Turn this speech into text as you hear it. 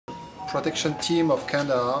protection team of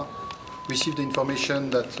Kandahar received the information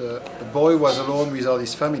that the boy was alone without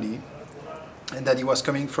his family and that he was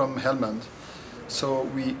coming from Helmand. So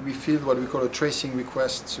we filled what we call a tracing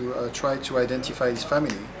request to try to identify his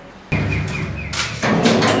family.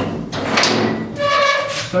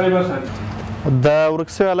 د ورک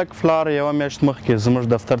شوي هلک پلار یوه میاشت مخکې زموږ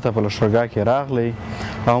دفتر ته په لښکرګاه کې راغلی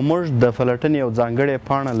او موږ د پلټنې یو ځانګړې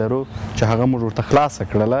پاڼه لرو چې هغه موږ ورته خلاصه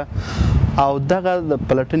کړله او دغه د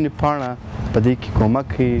پلټنې پاڼه په دې کې کومک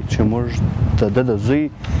کوي چې موږ د ده د زوی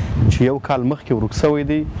چې یو کال مخکې ورک شوی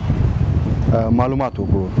دی معلومات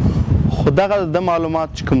وکړو خو دغه د معلومات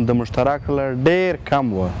چې کوم د مشترک ډېر کم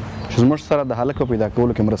وه چې زموږ سره د هلک په پیدا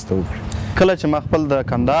کولو کې مرسته وکړي. کله چې ما خپل د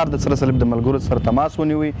کندهار د سره صلیب د ملګرو سره تماس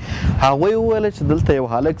ونیوی هغوی وویل چې دلته یو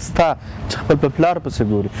هلک ستا چې خپل په پلار پسې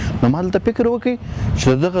ګوري نو ما هلته فکر وکړئ چې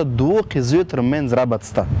د دغه دوو قضیو ترمنځ ربط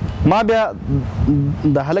شته. ما بیا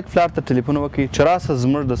د هلک پلار ته ټلیفون وکړ چې راسه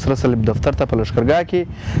زموږ د سره صلیب دفتر ته په لښکرګاه کې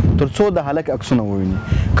تر څو د هلک عکسونه وویني.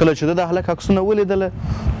 کله چې ده د هلک عکسونه ولیدله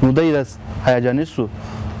نو دی هیجاني سو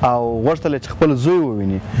او غوښتل چې خپل زوی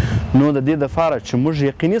وویني نو د دې دپاره چې موږ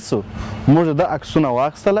یقیني سو موږ د ده عکسونه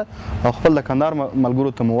واخیستله او خپل د کندهار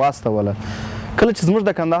ملګرو ته مو واستوله. کله چې زموږ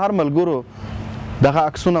د کندهار ملګرو دغه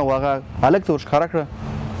عکسونه هغه هلک ته ورښکاره کړه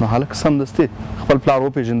نو هلک سمدستي خپل پلار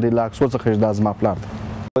وپېژندی له عکسو څخه چې دا زما پلار دی.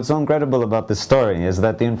 What's so incredible about this story is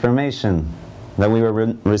that the information that we were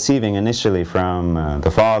receiving initially from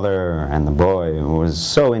the father and the boy was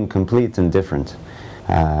so incomplete and different.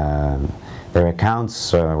 Their accounts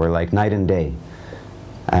were like night and day.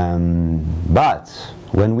 But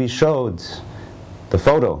when we showed the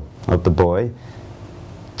photo of the boy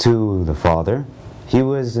to the father, he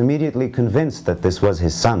was immediately convinced that this was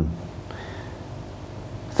his son.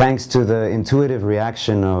 Thanks to the intuitive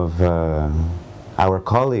reaction of our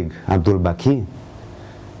colleague Abdul Baki,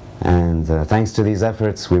 and thanks to these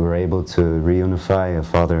efforts we were able to reunify a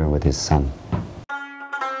father with his son.